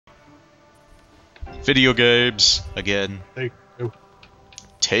Video games again. Take two.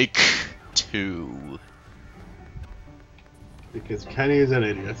 Take two. Because Kenny is an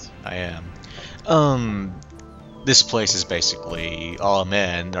idiot. I am. This place is basically. Oh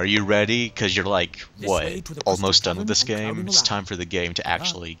man, are you ready? Because you're like, what? Almost done with this game? It's time for the game to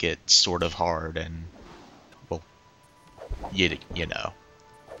actually get sort of hard and. Well. You know.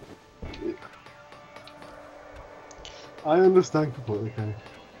 I understand completely, Kenny.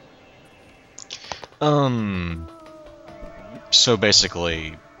 So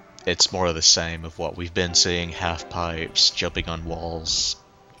basically, it's more of the same of what we've been seeing, half pipes, jumping on walls.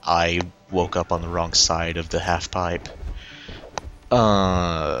 I woke up on the wrong side of the half pipe. Ha!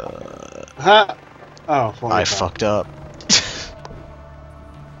 Oh, I fucked up.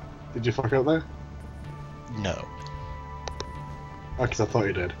 Did you fuck up there? No. Oh, because I thought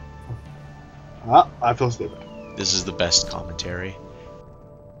you did. Ah, I feel stupid. This is the best commentary.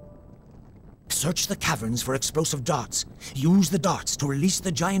 Search the caverns for explosive darts. Use the darts to release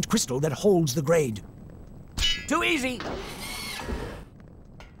the giant crystal that holds the grade. Too easy!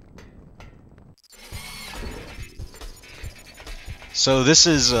 So this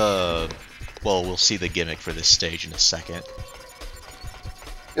is, well, we'll see the gimmick for this stage in a second.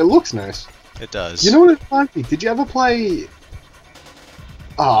 It looks nice. It does. You know what it's like? Did you ever play...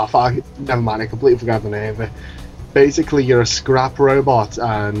 Oh, fuck. Never mind, I completely forgot the name of it. Basically, you're a scrap robot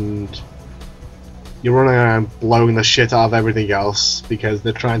and... you're running around blowing the shit out of everything else because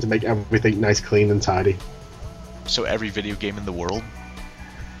they're trying to make everything nice, clean, and tidy. So every video game in the world?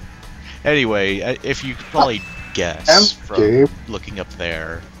 Anyway, if you could probably guess from looking up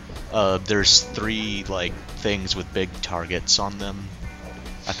there, there's 3, like, things with big targets on them.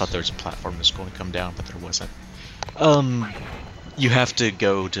 I thought there was a platform that was going to come down, but there wasn't. You have to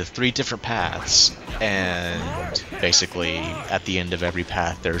go to 3 different paths, and basically, at the end of every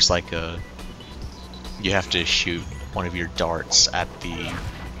path, there's like a... you have to shoot one of your darts at the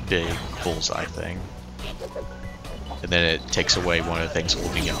big bullseye thing. And then it takes away one of the things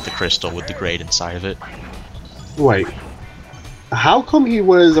holding up the crystal with the grade inside of it. Wait. How come he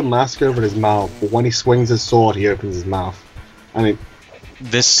wears a mask over his mouth, but when he swings his sword, he opens his mouth? I mean...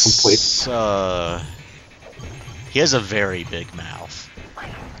 This... he has a very big mouth.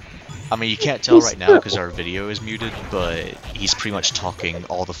 I mean, you can't tell right now because our video is muted, but he's pretty much talking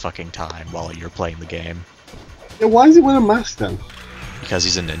all the fucking time while you're playing the game. Yeah, why is he wearing a mask then? Because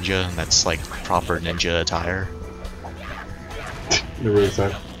he's a ninja, and that's like proper ninja attire. The real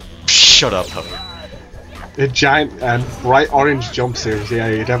side. Shut up, Ho. A giant and bright orange jumpsuit. Yeah,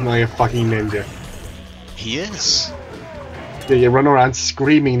 you're definitely a fucking ninja. He is. Yeah, you run around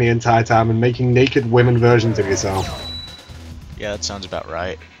screaming the entire time and making naked women versions of yourself. Yeah, that sounds about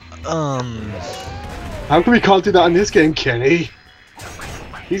right. How come we can't do that in this game, Kenny?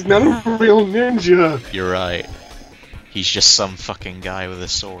 He's not a real ninja. You're right. He's just some fucking guy with a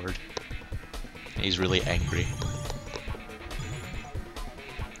sword. He's really angry.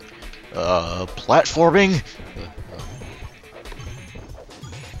 Platforming?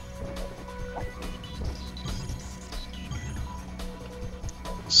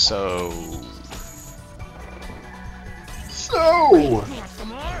 So...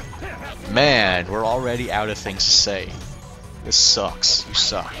 Man, we're already out of things to say. This sucks. You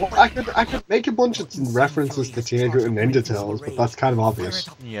suck. Well, I could make a bunch of references to Teenage Mutant Ninja Turtles, but that's kind of obvious.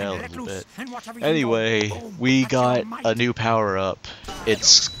 Yeah, a little bit. Anyway, we got a new power-up.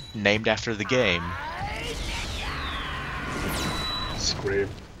 It's named after the game. Scream.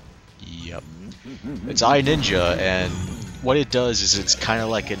 Yep. It's iNinja, and what it does is it's kind of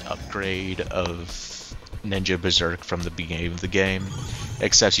like an upgrade of Ninja Berserk from the beginning of the game,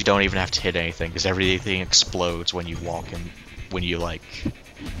 except you don't even have to hit anything because everything explodes when you walk and when you like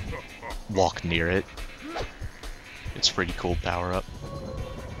walk near it. It's a pretty cool power up.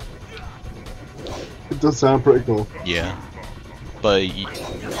 It does sound pretty cool. Yeah, but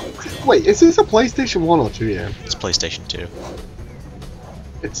wait, is this a PlayStation 1 or 2? Yeah, it's PlayStation 2.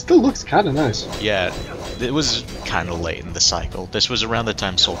 It still looks kind of nice. Yeah, it was kind of late in the cycle. This was around the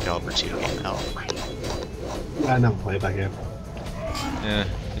time Soul Calibur 2 came out. I never played that game. Yeah,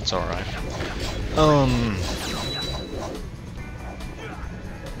 it's alright.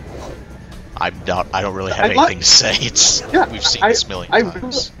 I don't really have anything to say. It's we've seen this a million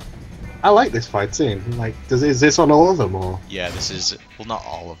times. I like this fight scene. Like, is this on all of them or? Yeah, this is well, not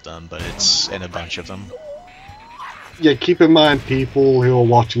all of them, but it's in a bunch of them. Yeah, keep in mind, people who are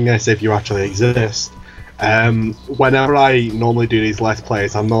watching this, if you actually exist. Whenever I normally do these Let's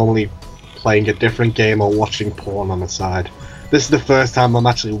Plays, I'm normally playing a different game or watching porn on the side. This is the first time I'm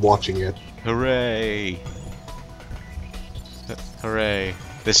actually watching it. Hooray! Hooray!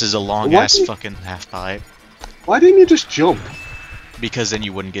 This is a long-ass fucking half-pipe. Why didn't you just jump? Because then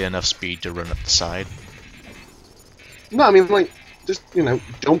you wouldn't get enough speed to run up the side. No, I mean, like, just, you know,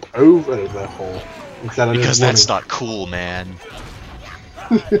 jump over the hole instead of Because just that's not cool, man.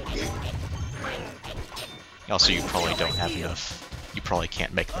 Also, you probably don't have enough. You probably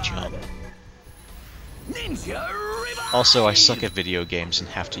can't make the jump. Also, I suck at video games and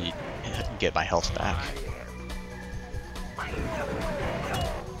have to get my health back.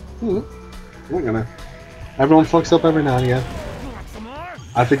 We're gonna. Everyone fucks up every now and again.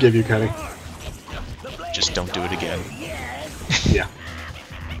 I forgive you, Kenny. Just don't do it again. Yeah.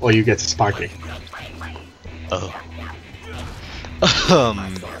 Or you get to Sparky. Oh.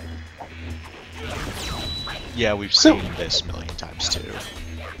 Yeah, we've seen this a million times too.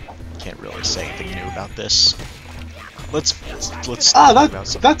 Can't really say anything new about this. Let's talk about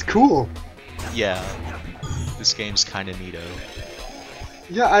something. That's cool. Yeah, this game's kind of neato.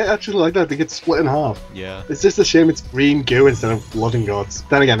 Yeah, I actually like that. They get split in half. Yeah. It's just a shame it's green goo instead of blood and guts.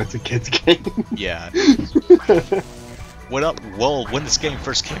 Then again, it's a kid's game. Yeah. Well, when this game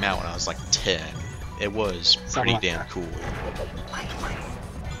first came out when I was like 10, it was pretty damn cool.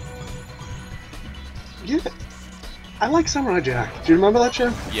 Yeah. I like Samurai Jack. Do you remember that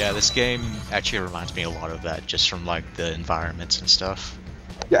show? Yeah, this game actually reminds me a lot of that, just from like the environments and stuff.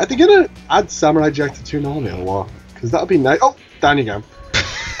 Yeah, are they gonna add Samurai Jack to Toonami or what? Because that'd be nice. Oh, down you go.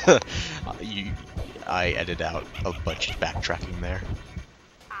 I edited out a bunch of backtracking there.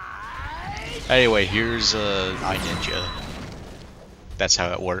 Anyway, here's I Ninja. That's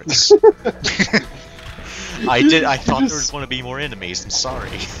how it works. I thought there was going to be more enemies. I'm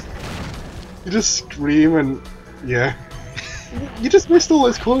sorry. You just scream and yeah. You just missed all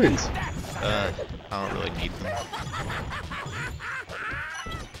those coins. I don't really need them.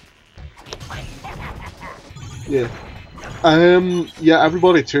 Yeah. Yeah,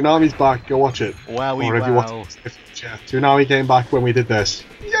 everybody, Toonami's back. Go watch it. Wowie or if you wow. watch it, yeah, Toonami came back when we did this.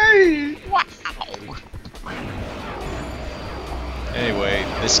 Yay! Wow. Anyway,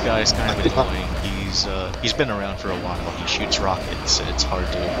 this guy's kind of annoying. He's been around for a while. He shoots rockets, and it's hard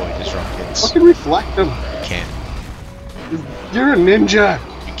to avoid his rockets. Fucking reflect them. You can't. You're a ninja.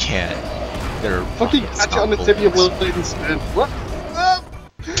 You can't. They're fucking rockets, catch it not on the tip of your bullets. blade and spin. What?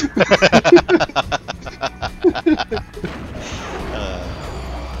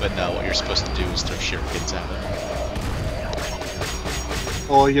 But no, what you're supposed to do is throw shurikens at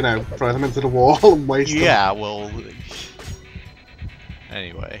him. Or, you know, throw them into the wall and waste them. Yeah, well...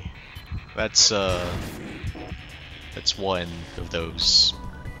 Anyway. That's one of those...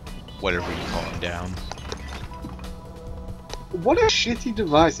 whatever you call them down. What a shitty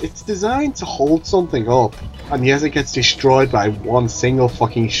device. It's designed to hold something up, and yes, it gets destroyed by one single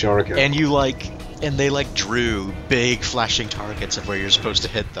fucking shuriken. And they drew big flashing targets of where you're supposed to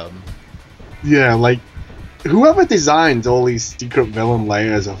hit them. Yeah, like, whoever designed all these secret villain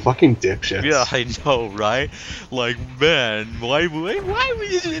layers are fucking dipshits. Yeah, I know, right? Like, man, why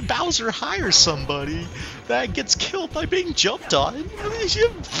would Bowser hire somebody that gets killed by being jumped on?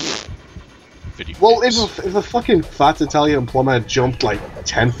 Well, if a fucking fat Italian plumber jumped like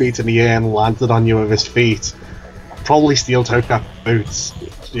 10 feet in the air and landed on you with his feet, probably steel toe cap boots,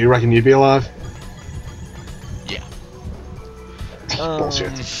 do you reckon you'd be alive? Yeah.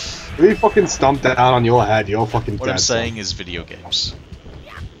 Bullshit. If he fucking stomped down on your head, you're fucking what dead. I'm saying is video games.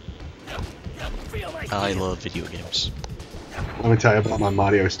 I love video games. Let me tell you about my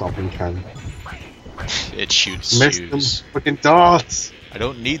Mario stomping can. It shoots Missed shoes. them fucking darts! I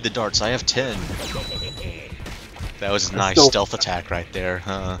don't need the darts, I have 10. That was a nice still... stealth attack right there,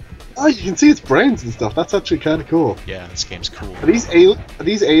 huh? Oh, you can see its brains and stuff. That's actually kind of cool. Yeah, this game's cool. Are these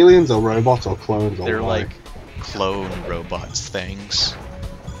aliens or robots or clones? Or They're what? like clone robots things.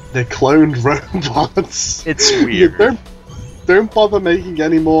 They're cloned robots. It's weird. Don't bother making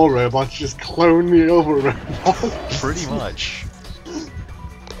any more robots. Just clone me over robots. Pretty much.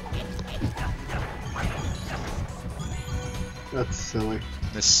 That's silly.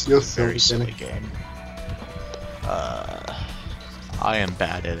 This You're is a very silly, silly game. I am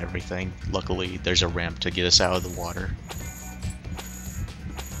bad at everything. Luckily, there's a ramp to get us out of the water.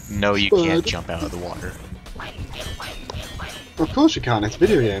 No, you can't jump out of the water. Of course you can't. It's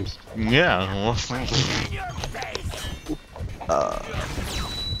video games. Yeah.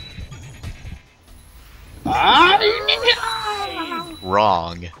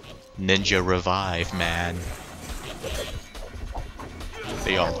 Wrong. Ninja Revive, man.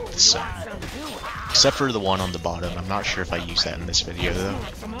 They all look the same. Except for the one on the bottom. I'm not sure if I used that in this video, though.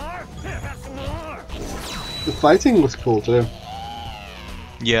 The fighting was cool, too.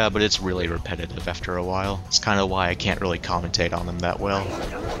 Yeah, but it's really repetitive after a while. It's kind of why I can't really commentate on them that well.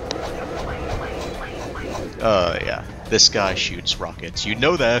 Yeah. This guy shoots rockets. You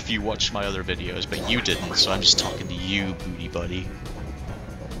know that if you watched my other videos, but you didn't, so I'm just talking to you, booty buddy.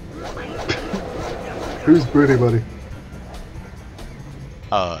 Who's booty buddy?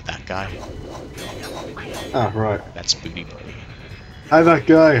 That guy. Ah, right. That's booty buddy. Hi, that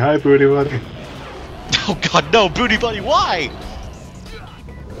guy. Hi, booty buddy. Oh god, no, booty buddy, why?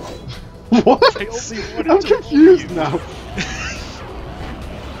 What? I only wanted I'm to confused you. now.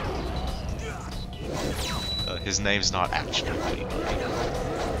 His name's not actually Booty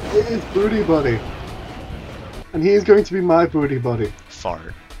Buddy. It is booty buddy. And he is going to be my booty buddy.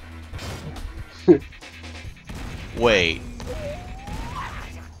 Fart. Wait.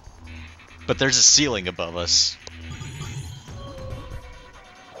 But there's a ceiling above us.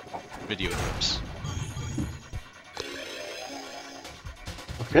 Video games.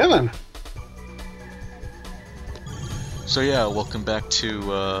 Okay then. So yeah, welcome back to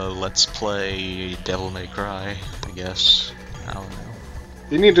Let's Play Devil May Cry, I guess. I don't know.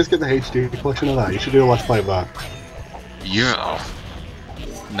 Didn't you just get the HD collection of that? You should do a Let's Play of that. Yeah.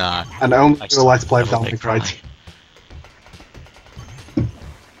 Nah. And only do a Let's Play of Devil May Cry.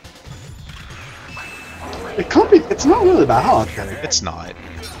 It can't be, it's not really that hard, can it? It's not.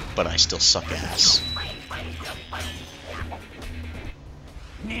 But I still suck ass.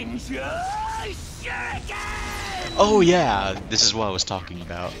 Ninja Shuriken! Oh yeah, this is what I was talking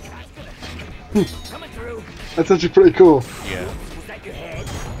about. Coming through. That's actually pretty cool. Yeah. Was that your head?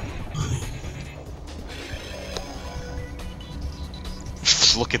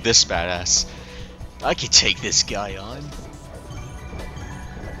 Look at this badass. I could take this guy on.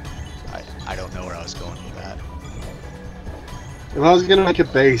 I don't know where I was going with that. If I was gonna make a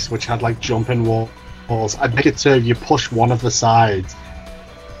base which had like jumping walls, I'd make it so you push one of the sides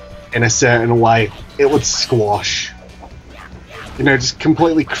in a certain way, it would squash. You know, just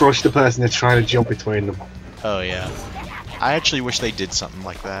completely crush the person that's trying to jump between them. Oh yeah. I actually wish they did something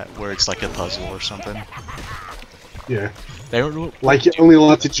like that, where it's like a puzzle or something. Yeah. They don't Like you're only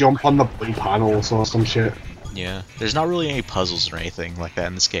allowed to jump on the blue panels or some shit. Yeah. There's not really any puzzles or anything like that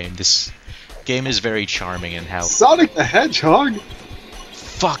in this game. This game is very charming in how... Sonic the Hedgehog!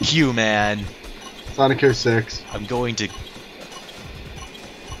 Fuck you, man! Sonic 06. I'm going to...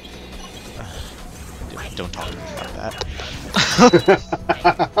 Don't talk to me about that.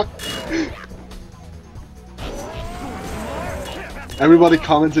 Everybody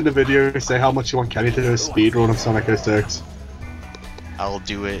comment in the video, say how much you want Kenny to do a speedrun of Sonic 06. I'll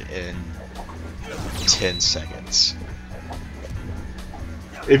do it in 10 seconds.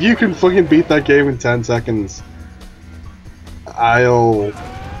 If you can fucking beat that game in 10 seconds, I'll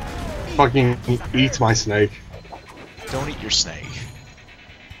fucking eat my snake. Don't eat your snake.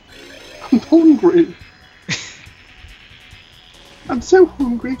 I'm hungry. I'm so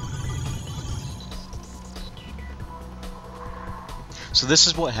hungry. So this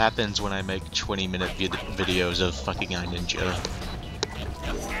is what happens when I make 20-minute videos of fucking iNinja.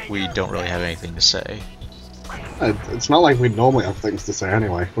 We don't really have anything to say. It's not like we normally have things to say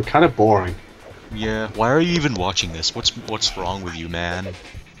anyway. We're kind of boring. Yeah, why are you even watching this? What's wrong with you, man?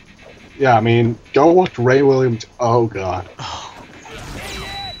 Yeah, I mean, go watch Ray Williams. Oh god.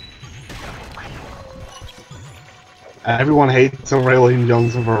 Everyone hates Ray Williams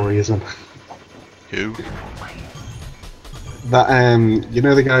Johnson for a reason. Who? That you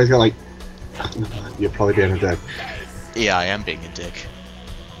know the guy who's got like. You're probably being a dick. Yeah, I am being a dick.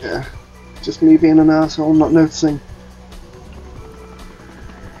 Yeah, just me being an asshole, not noticing.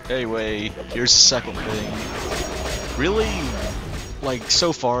 Anyway, here's the second thing. Really, like,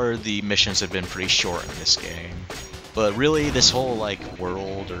 so far the missions have been pretty short in this game. But really, this whole, like,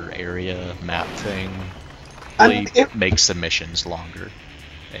 world or area map thing really makes the missions longer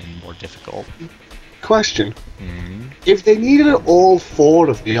and more difficult. Question. Mm-hmm. If they needed all 4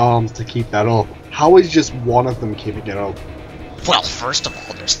 of the arms to keep that up, how is just one of them keeping it up? Well, first of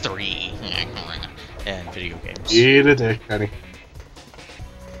all, there's 3. And video games. Eat a dick, Kenny.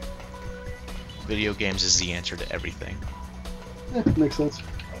 Video games is the answer to everything. Yeah, makes sense.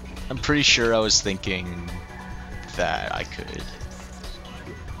 I'm pretty sure I was thinking that I could.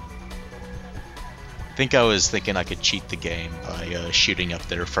 I think I was thinking I could cheat the game by shooting up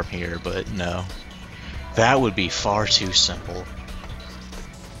there from here, but no. That would be far too simple.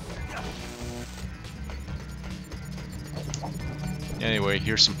 Anyway,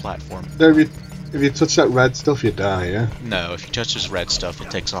 here's some platform. So if you touch that red stuff, you die, yeah? No, if you touch this red stuff,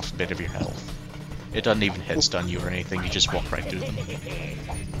 it takes off a bit of your health. It doesn't even hit stun you or anything, you just walk right through them.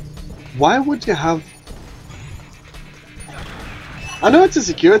 Why would you have... I know it's a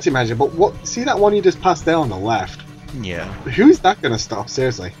security measure, but what? See that one you just passed there on the left? Yeah. Who's that gonna stop?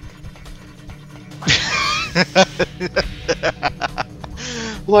 Seriously.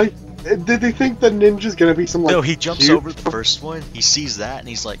 Like, did they think the ninja's gonna be some like? No, he jumps over the first one. He sees that and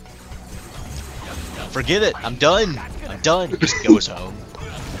he's like, "Forget it. I'm done. I'm done." He just goes home.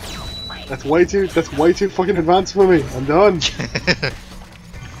 That's way too fucking advanced for me. I'm done.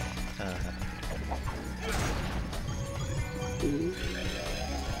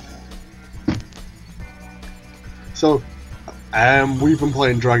 So, we've been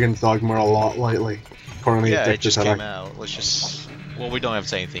playing Dragon's Dogma a lot lately. Currently yeah, it addicted just to came that. out. Let's just... Well, we don't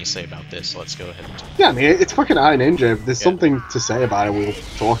have anything to say about this, so let's go ahead and... Yeah, I mean, it's fucking I Ninja. If there's something to say about it, we'll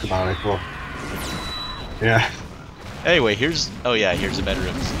talk about it, but... Yeah. Anyway, here's... Oh yeah, here's a better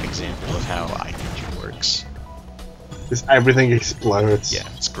example of how I Ninja works. Just everything explodes. Yeah,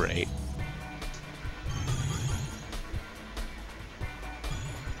 it's great.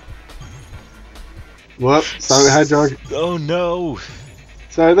 Whoop, Sonic the Hedgehog. Oh no!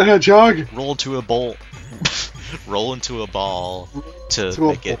 Sonic the Hedgehog! Roll into a bolt. Roll into a ball to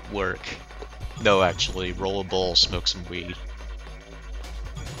make it work. No, actually, roll a bowl, smoke some weed.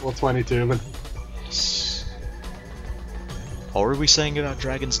 Well, 22, but... What were we saying about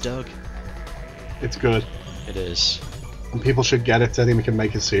Dragon's Dog? It's good. It is. And people should get it so they can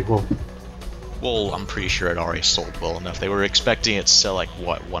make a sequel. Well, I'm pretty sure it already sold well enough. They were expecting it to sell like,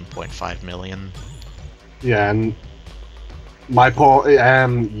 what, 1.5 million? Yeah, and my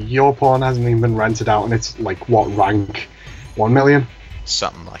your pawn hasn't even been rented out, and it's like what rank? 1 million?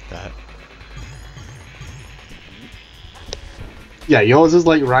 Something like that. Yeah, yours is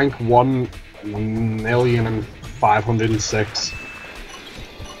like rank 1,506,000.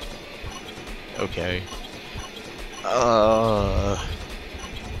 Okay.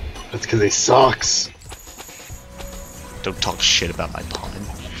 That's because he sucks. Don't talk shit about my pawn.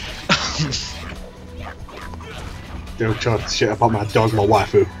 Don't talk shit about my dog, my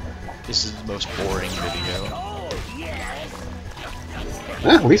waifu. This is the most boring video. Yeah,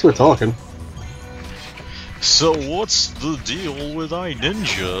 at least we're talking. So what's the deal with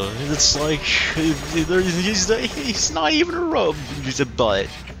iNinja? It's like he's not even a rub. He's a butt.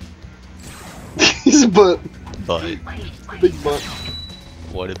 He's a butt. Butt. Big butt.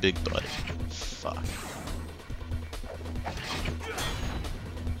 What a big butt. Fuck.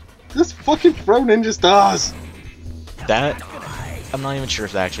 Just fucking throw ninja stars. That I'm not even sure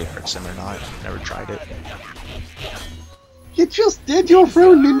if that actually hurts him or not. Never tried it. You just did. You were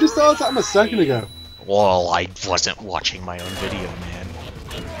throwing ninja stars at him a second ago. Well, I wasn't watching my own video, man.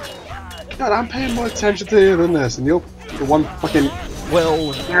 God, I'm paying more attention to you than this, and you're the one fucking...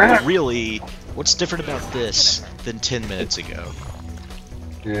 Well, really, what's different about this than 10 minutes ago?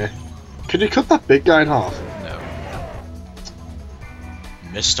 Yeah. Could you cut that big guy in half? No.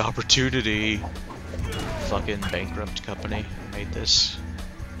 Missed opportunity. Fucking bankrupt company made this.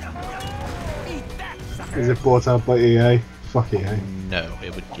 Is it bought out by EA? Fuck EA. No,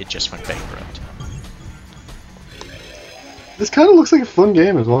 it just went bankrupt. This kind of looks like a fun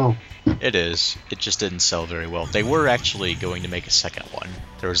game as well. It is. It just didn't sell very well. They were actually going to make a second one.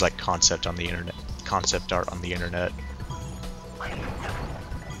 There was like concept art on the internet.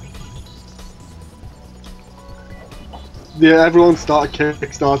 Yeah, everyone started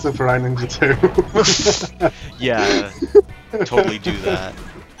Kickstarter for iNinja 2. Yeah, totally do that.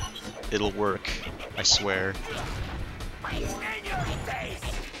 It'll work, I swear.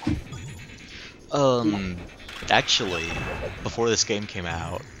 Actually, before this game came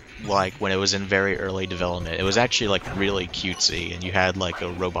out, like when it was in very early development, it was actually like really cutesy, and you had like a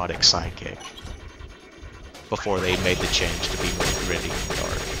robotic sidekick. Before they made the change to be more gritty and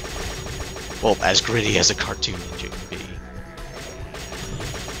dark. Well, as gritty as a cartoon ninja can be.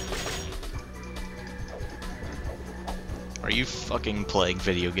 Are you fucking playing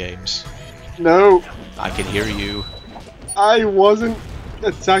video games? No, I can hear you. I wasn't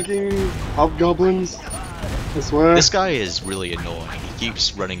attacking hobgoblins. I swear. This guy is really annoying. He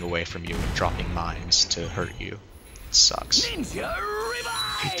keeps running away from you and dropping mines to hurt you. It sucks. I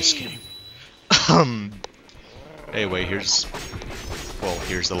hate this game. Anyway, here's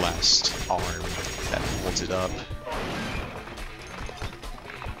the last arm that holds it up.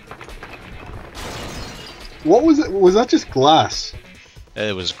 What was it? Was that just glass?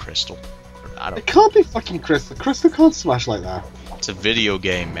 It was crystal. I don't. It can't be fucking crystal. Crystal can't smash like that. It's a video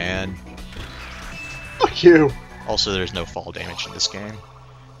game, man. Fuck you. Also, there's no fall damage in this game.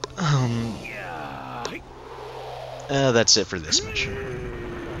 That's it for this mission.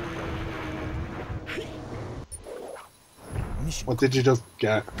 What did you just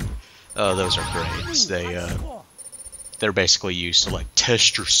get? Oh, those are grades. they're basically used to like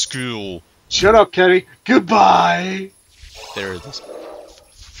test your skill. Shut up, Kenny. Goodbye. They're this.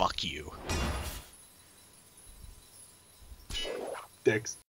 Fuck you. Dicks.